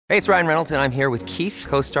Hey, it's Ryan Reynolds, and I'm here with Keith,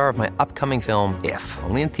 co-star of my upcoming film, If,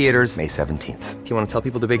 only in theaters May 17th. Do you want to tell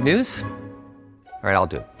people the big news? All right,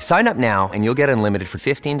 I'll do it. Sign up now and you'll get unlimited for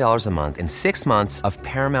 $15 a month and 6 months of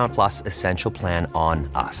Paramount Plus Essential Plan on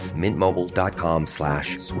us.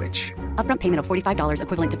 MintMobile.com/switch. Upfront payment of $45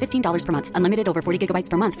 equivalent to $15 per month. Unlimited over 40 gigabytes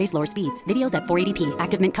per month. Face lower speeds. Videos at 480p.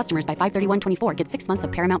 Active Mint customers by 531.24 get 6 months of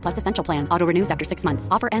Paramount Plus Essential Plan. Auto renews after 6 months.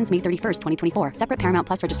 Offer ends May 31st, 2024. Separate Paramount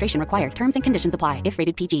Plus registration required. Terms and conditions apply if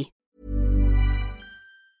rated PG.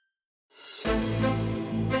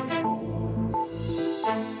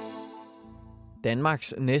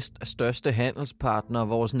 Danmarks næststørste handelspartner,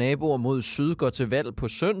 vores naboer mod syd, går til valg på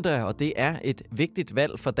søndag, og det er et vigtigt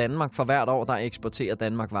valg for Danmark. For hvert år, der eksporterer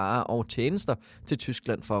Danmark varer og tjenester til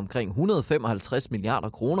Tyskland for omkring 155 milliarder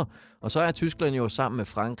kroner. Og så er Tyskland jo sammen med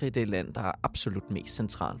Frankrig det land, der er absolut mest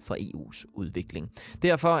centralt for EU's udvikling.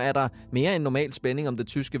 Derfor er der mere end normal spænding om det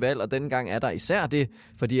tyske valg, og denne gang er der især det,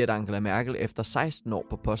 fordi at Angela Merkel efter 16 år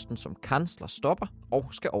på posten som kansler stopper og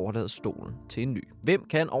skal overlade stolen til en ny. Hvem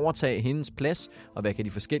kan overtage hendes plads? Og hvad kan de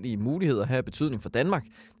forskellige muligheder have betydning for Danmark?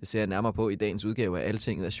 Det ser jeg nærmere på i dagens udgave af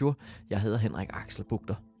Altinget Azure. Jeg hedder Henrik Axel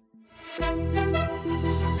Bugter.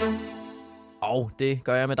 Og det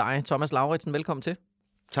gør jeg med dig, Thomas Lauritsen. Velkommen til.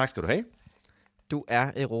 Tak skal du have. Du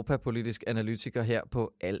er europapolitisk analytiker her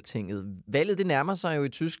på Altinget. Valget det nærmer sig jo i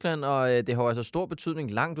Tyskland, og det har altså stor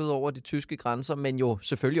betydning langt ud over de tyske grænser, men jo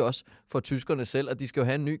selvfølgelig også for tyskerne selv, at de skal jo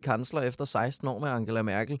have en ny kansler efter 16 år med Angela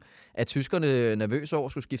Merkel. Er tyskerne nervøse over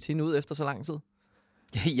at skulle skifte hende ud efter så lang tid?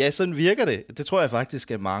 Ja, sådan virker det. Det tror jeg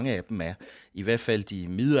faktisk, at mange af dem er. I hvert fald de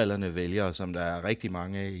midaldrende vælgere, som der er rigtig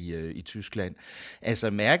mange af i Tyskland. Altså,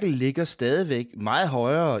 Merkel ligger stadigvæk meget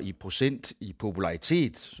højere i procent i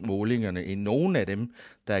popularitetsmålingerne end nogen af dem,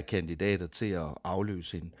 der er kandidater til at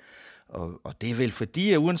afløse hende. Og det er vel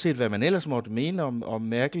fordi, at uanset hvad man ellers måtte mene om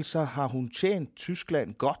Merkel, så har hun tjent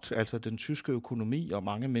Tyskland godt, altså den tyske økonomi og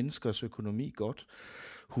mange menneskers økonomi godt.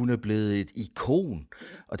 Hun er blevet et ikon,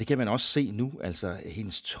 og det kan man også se nu, altså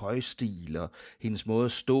hendes tøjstil og hendes måde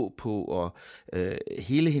at stå på, og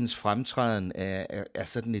hele hendes fremtræden er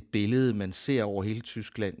sådan et billede, man ser over hele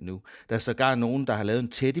Tyskland nu. Der er sågar nogen, der har lavet en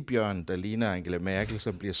teddybjørn, der ligner Angela Merkel,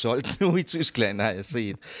 som bliver solgt nu i Tyskland, har jeg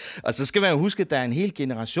set. Og så skal man jo huske, at der er en hel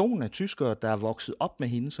generation af tyskere, der er vokset op med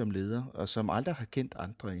hende som leder, og som aldrig har kendt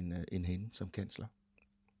andre end hende som kansler.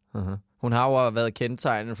 Uh-huh. Hun har jo været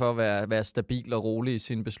kendetegnet for at være stabil og rolig i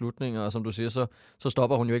sine beslutninger, og som du siger, så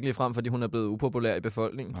stopper hun jo ikke lige frem, fordi hun er blevet upopulær i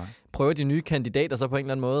befolkningen. Nej. Prøver de nye kandidater så på en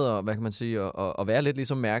eller anden måde at, hvad kan man sige, at være lidt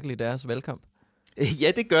ligesom Merkel i deres valgkamp?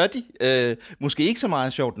 Ja, det gør de. Måske ikke så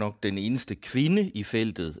meget sjovt nok den eneste kvinde i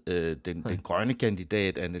feltet, den grønne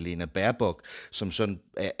kandidat, Annalena Baerbock, som sådan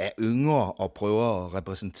er yngre og prøver at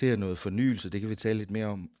repræsentere noget fornyelse. Det kan vi tale lidt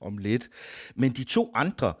mere om lidt. Men de to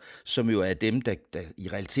andre, som jo er dem, der i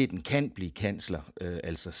realiteten kan blive kansler,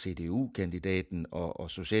 altså CDU-kandidaten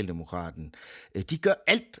og Socialdemokraten, de gør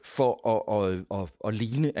alt for at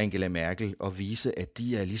ligne Angela Merkel og vise, at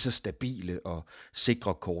de er lige så stabile og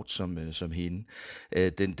sikre kort som hende.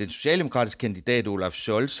 Den socialdemokratiske kandidat Olaf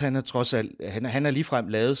Scholz, han har ligefrem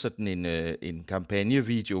lavet sådan en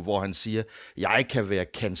kampagnevideo, hvor han siger, jeg kan være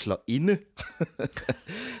kanslerinde.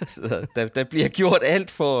 Så der bliver gjort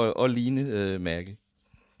alt for at ligne Merkel.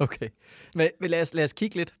 Okay, men lad os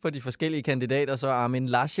kigge lidt på de forskellige kandidater. Så Armin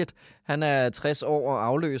Laschet, han er 60 år og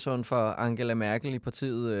afløseren for Angela Merkel i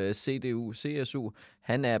partiet CDU-CSU.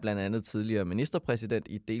 Han er blandt andet tidligere ministerpræsident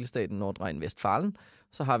i delstaten Nordrhein-Westfalen.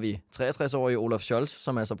 Så har vi 63-årige Olaf Scholz,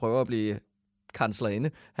 som altså prøver at blive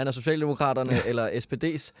kanslerinde. Han er Socialdemokraterne eller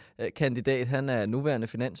SPD's kandidat. Han er nuværende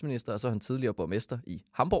finansminister, og så er han tidligere borgmester i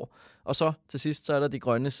Hamburg. Og så til sidst, så er der de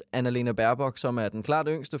grønnes Annalena Baerbock, som er den klart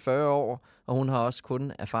yngste 40 år, og hun har også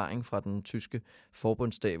kun erfaring fra den tyske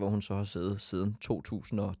forbundsdag, hvor hun så har siddet siden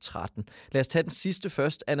 2013. Lad os tage den sidste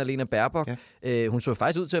først, Annalena Baerbock. Ja. Hun så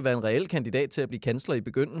faktisk ud til at være en reel kandidat til at blive kansler i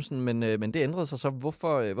begyndelsen, men det ændrede sig så.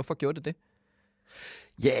 Hvorfor gjorde det det?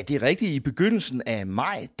 Ja, det er rigtigt. I begyndelsen af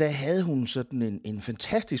maj, der havde hun sådan en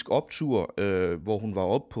fantastisk optur, hvor hun var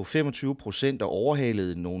oppe på 25% og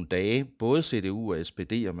overhalede nogle dage, både CDU og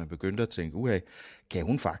SPD, og man begyndte at tænke, kan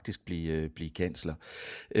hun faktisk blive kansler.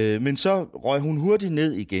 Men så røg hun hurtigt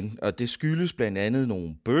ned igen, og det skyldes blandt andet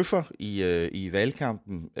nogle bøffer i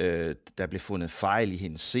valgkampen. Der blev fundet fejl i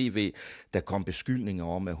hendes CV. Der kom beskyldninger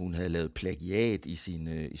om, at hun havde lavet plagiat i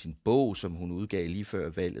sin bog, som hun udgav lige før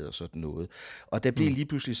valget og sådan noget. Og der blev lige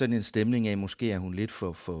pludselig sådan en stemning af, måske er hun lidt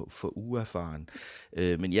for uerfaren.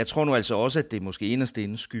 Men jeg tror nu altså også, at det måske inderst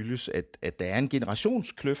inde skyldes, at der er en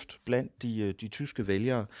generationskløft blandt de tyske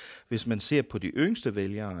vælgere. Hvis man ser på de yngste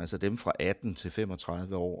vælgere, altså dem fra 18 til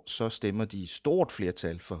 35 år, så stemmer de stort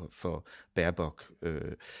flertal for Baerbock.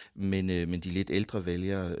 Men de lidt ældre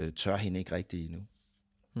vælgere tør hende ikke rigtig endnu.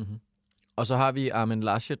 Mm-hmm. Og så har vi Armin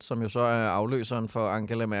Laschet, som jo så er afløseren for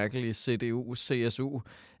Angela Merkel i CDU-CSU.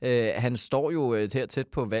 Han står jo her tæt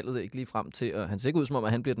på valget, ikke lige frem til, og han ser ikke ud som om,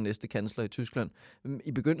 at han bliver den næste kansler i Tyskland.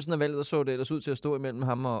 I begyndelsen af valget der så det ellers ud til at stå imellem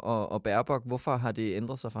ham og Baerbock. Hvorfor har det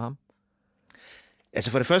ændret sig for ham?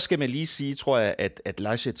 Altså for det første skal man lige sige, tror jeg, at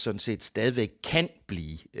Laschet sådan set stadigvæk kan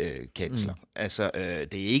blive kansler. Altså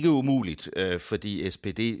det er ikke umuligt, fordi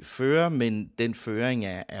SPD fører, men den føring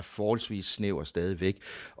er forholdsvis snæver stadigvæk,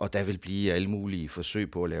 og der vil blive alle mulige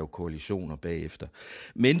forsøg på at lave koalitioner bagefter.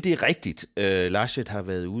 Men det er rigtigt, Laschet har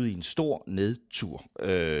været ude i en stor nedtur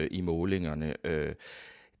i målingerne.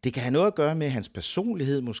 Det kan have noget at gøre med, at hans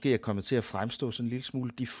personlighed måske er kommet til at fremstå sådan en lille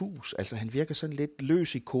smule diffus. Altså han virker sådan lidt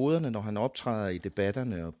løs i koderne, når han optræder i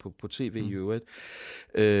debatterne og på tv i øvrigt.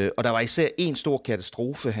 Og der var især en stor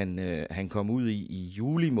katastrofe, han kom ud i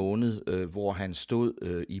juli måned, hvor han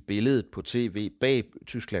stod i billedet på tv bag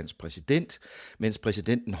Tysklands præsident, mens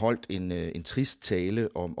præsidenten holdt en trist tale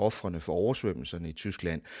om ofrene for oversvømmelserne i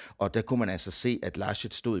Tyskland. Og der kunne man altså se, at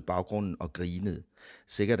Laschet stod i baggrunden og grinede.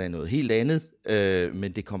 Sikkert er noget helt andet,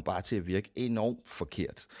 men det kom bare til at virke enormt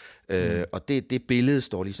forkert. Og det billede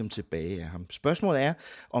står ligesom tilbage af ham. Spørgsmålet er,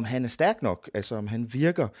 om han er stærk nok, altså om han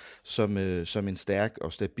virker som en stærk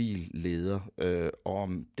og stabil leder, og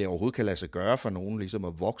om det overhovedet kan lade sig gøre for nogen ligesom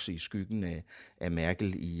at vokse i skyggen af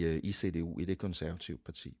Merkel i CDU, i det konservative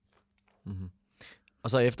parti. Mm-hmm. Og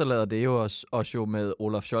så efterlader det jo os jo med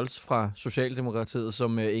Olaf Scholz fra Socialdemokratiet,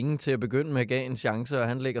 som ingen til at begynde med gav en chance, og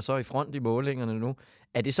han ligger så i front i målingerne nu.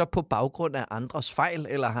 Er det så på baggrund af andres fejl,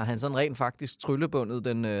 eller har han sådan rent faktisk tryllebundet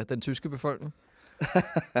den tyske befolkning?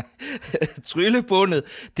 Tryllebundet,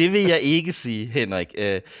 det vil jeg ikke sige, Henrik.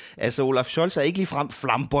 Altså, Olaf Scholz er ikke ligefrem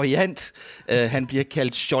flamboyant. Han bliver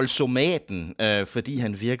kaldt Scholzomaten, fordi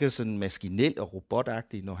han virker sådan maskinel og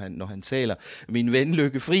robotagtig, når han taler. Min ven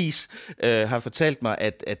Lykke Friis har fortalt mig,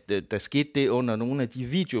 at der skete det under nogle af de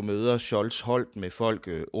videomøder, Scholz holdt med folk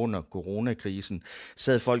under coronakrisen.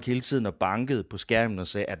 Sad folk hele tiden og bankede på skærmen og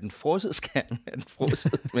sagde, er den frosset skærmen? Er den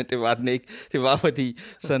frosset? Men det var den ikke. Det var fordi,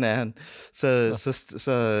 sådan er han.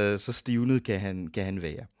 Så stivnet kan han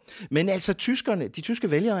være. Men altså de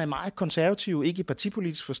tyske vælgere er meget konservative, ikke i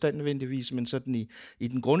partipolitisk forstand nødvendigvis, men sådan i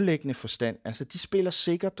den grundlæggende forstand. Altså de spiller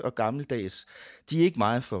sikkert og gammeldags. De er ikke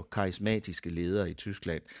meget for karismatiske ledere i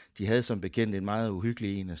Tyskland. De havde som bekendt en meget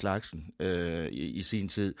uhyggelig en af slagsen i sin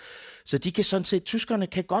tid. Så de kan sådan set, tyskerne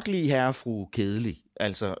kan godt lide herrefru kedelig.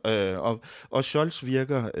 Altså, og Scholz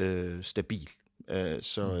virker stabil.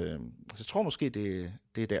 Så jeg tror måske, det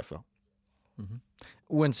er derfor. Mm-hmm.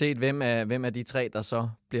 Uanset hvem af de tre, der så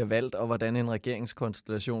bliver valgt, og hvordan en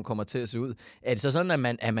regeringskonstellation kommer til at se ud, er det så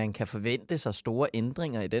sådan, at man kan forvente sig store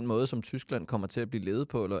ændringer i den måde, som Tyskland kommer til at blive ledet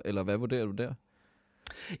på, eller hvad vurderer du der?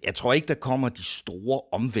 Jeg tror ikke, der kommer de store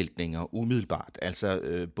omvæltninger umiddelbart. Altså,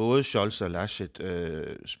 både Scholz og Laschet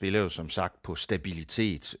spiller jo som sagt på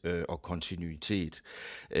stabilitet og kontinuitet.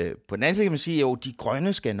 På den anden side kan man sige, at de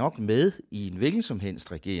grønne skal nok med i en hvilken som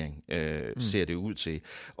helst regering, ser det ud til.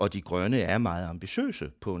 Og de grønne er meget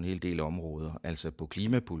ambitiøse på en hel del områder. Altså på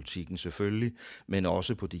klimapolitikken selvfølgelig, men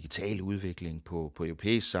også på digital udvikling, på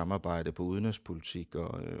europæisk samarbejde, på udenrigspolitik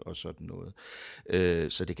og sådan noget.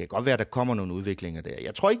 Så det kan godt være, at der kommer nogle udviklinger der.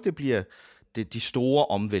 Jeg tror ikke, det bliver de store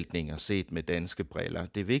omvæltninger set med danske briller.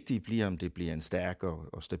 Det vigtige bliver, om det bliver en stærk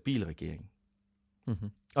og stabil regering. Mm-hmm.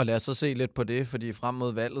 Og lad os så se lidt på det, fordi frem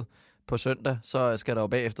mod valget på søndag, så skal der jo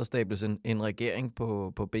bagefter stables en regering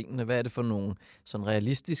på benene. Hvad er det for nogle sådan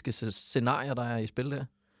realistiske scenarier, der er i spil der?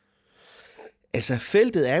 Altså,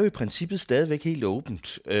 feltet er jo i princippet stadigvæk helt åbent,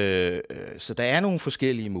 så der er nogle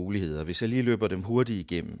forskellige muligheder, hvis jeg lige løber dem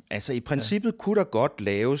hurtigt igennem. Altså, i princippet kunne der godt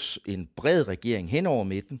laves en bred regering hen over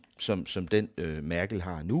midten, som den Merkel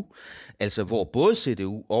har nu, altså hvor både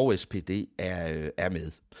CDU og SPD er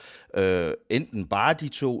med. Enten bare de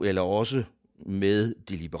to, eller også med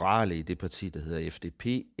de liberale i det parti, der hedder FDP,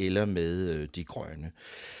 eller med de grønne.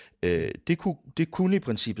 Det kunne i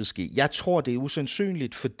princippet ske. Jeg tror, det er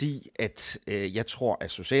usandsynligt, fordi jeg tror,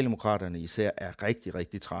 at Socialdemokraterne især er rigtig,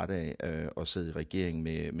 rigtig trætte af at sidde i regering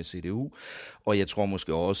med CDU, og jeg tror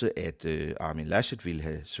måske også, at Armin Laschet ville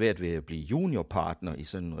have svært ved at blive juniorpartner i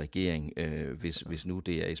sådan en regering, hvis nu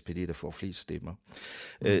det er SPD, der får flest stemmer.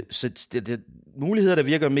 Så muligheder, der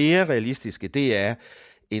virker mere realistiske, det er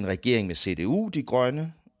en regering med CDU, de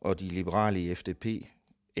grønne, og de liberale i FDP,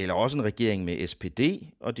 eller også en regering med SPD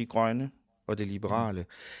og de grønne og det liberale.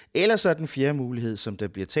 Eller så er den fjerde mulighed, som der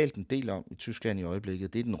bliver talt en del om i Tyskland i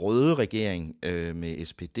øjeblikket, det er den røde regering med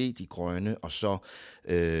SPD, de grønne, og så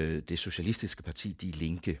det socialistiske parti, De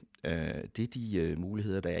Linke. Det er de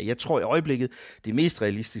muligheder, der er. Jeg tror i øjeblikket, det mest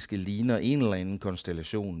realistiske ligner en eller anden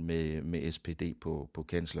konstellation med SPD på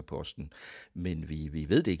kanslerposten, men vi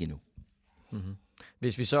ved det ikke endnu. Mm-hmm.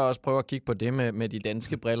 Hvis vi så også prøver at kigge på det med de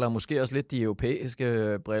danske briller, og måske også lidt de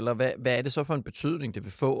europæiske briller, hvad er det så for en betydning, det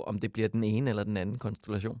vil få, om det bliver den ene eller den anden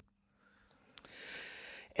konstellation?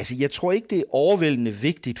 Altså, jeg tror ikke, det er overvældende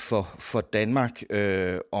vigtigt for Danmark,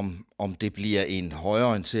 om det bliver en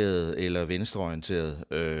højreorienteret eller venstreorienteret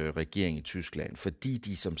regering i Tyskland, fordi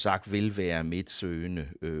de som sagt vil være midtsøgende,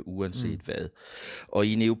 uanset hvad. Og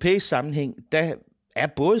i en europæisk sammenhæng, der er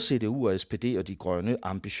både CDU og SPD og de grønne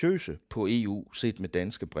ambitiøse på EU set med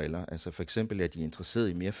danske briller. Altså for eksempel er de interesseret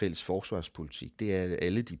i mere fælles forsvarspolitik. Det er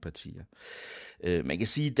alle de partier. Man kan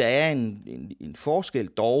sige, at der er en forskel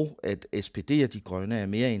dog, at SPD og de grønne er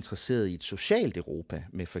mere interesseret i et socialt Europa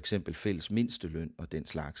med for eksempel fælles mindsteløn og den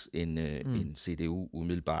slags, end CDU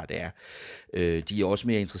umiddelbart er. De er også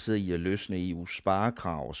mere interesseret i at løsne EU's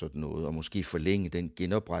sparekrav og sådan noget, og måske forlænge den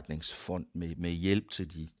genopretningsfond med hjælp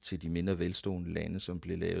til de mindre velstående lande, som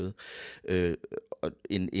blev lavet,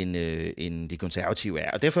 end de konservative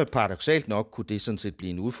er. Og derfor paradoksalt nok kunne det sådan set blive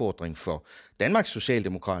en udfordring for Danmarks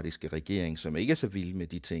socialdemokratiske regering, som ikke er så vild med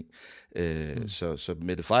de ting. Så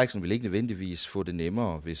Mette Frederiksen vil ikke nødvendigvis få det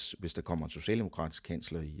nemmere, hvis der kommer en socialdemokratisk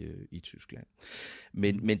kansler i Tyskland.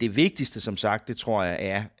 Men det vigtigste, som sagt, det tror jeg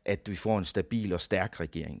er, at vi får en stabil og stærk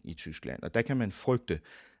regering i Tyskland. Og der kan man frygte,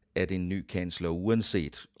 at en ny kansler,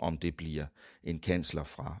 uanset om det bliver en kansler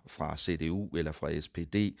fra CDU eller fra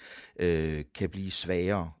SPD, kan blive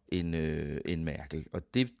svagere end Merkel. Og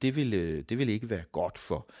det vil ikke være godt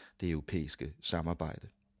for det europæiske samarbejde.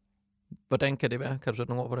 Hvordan kan det være? Kan du sætte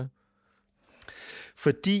nogle ord på det?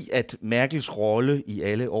 Fordi at Merkels rolle i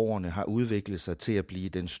alle årene har udviklet sig til at blive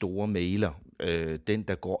den store mægler. Den,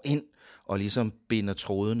 der går ind og ligesom binder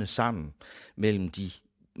trådene sammen mellem de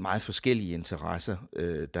meget forskellige interesser,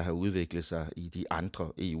 der har udviklet sig i de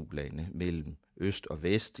andre EU-lande, mellem øst og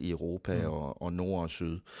vest i Europa og nord og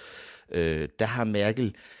syd. Der har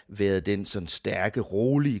Merkel været den sådan stærke,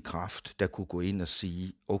 rolige kraft, der kunne gå ind og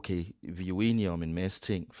sige, okay, vi er uenige om en masse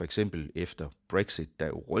ting, for eksempel efter Brexit, der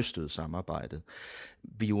jo rystede samarbejdet.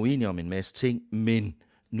 Vi er uenige om en masse ting, men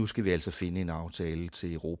nu skal vi altså finde en aftale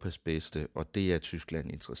til Europas bedste, og det er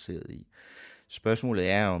Tyskland interesseret i. Spørgsmålet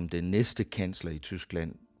er, om den næste kansler i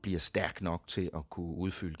Tyskland bliver stærk nok til at kunne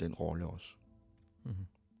udfylde den rolle også. Mm-hmm.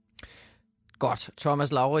 Godt.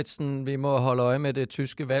 Thomas Lauritsen, vi må holde øje med det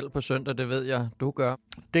tyske valg på søndag, det ved jeg, du gør.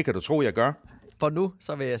 Det kan du tro, jeg gør. For nu,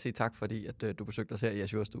 så vil jeg sige tak, fordi at du besøgte os her i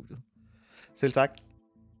Azure-studiet. Selv tak.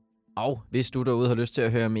 Og hvis du derude har lyst til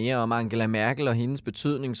at høre mere om Angela Merkel og hendes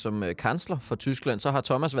betydning som kansler for Tyskland, så har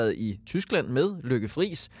Thomas været i Tyskland med Lykke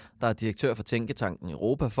Friis, der er direktør for Tænketanken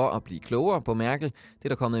Europa, for at blive klogere på Merkel. Det er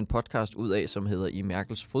der kommet en podcast ud af, som hedder I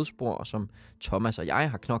Merkels fodspor, og som Thomas og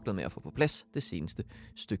jeg har knoklet med at få på plads det seneste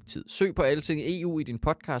stykke tid. Søg på Altinget EU i din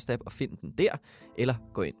podcast-app og find den der, eller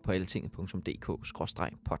gå ind på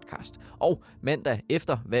altinget.dk/podcast. Og mandag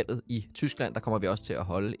efter valget i Tyskland, der kommer vi også til at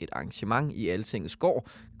holde et arrangement i Altingets gård.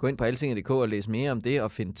 Gå ind på altinget.dk og læs mere om det,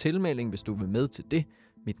 og find tilmelding, hvis du vil med til det.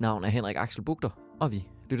 Mit navn er Henrik Axel Bugter, og vi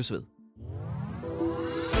lyttes ved.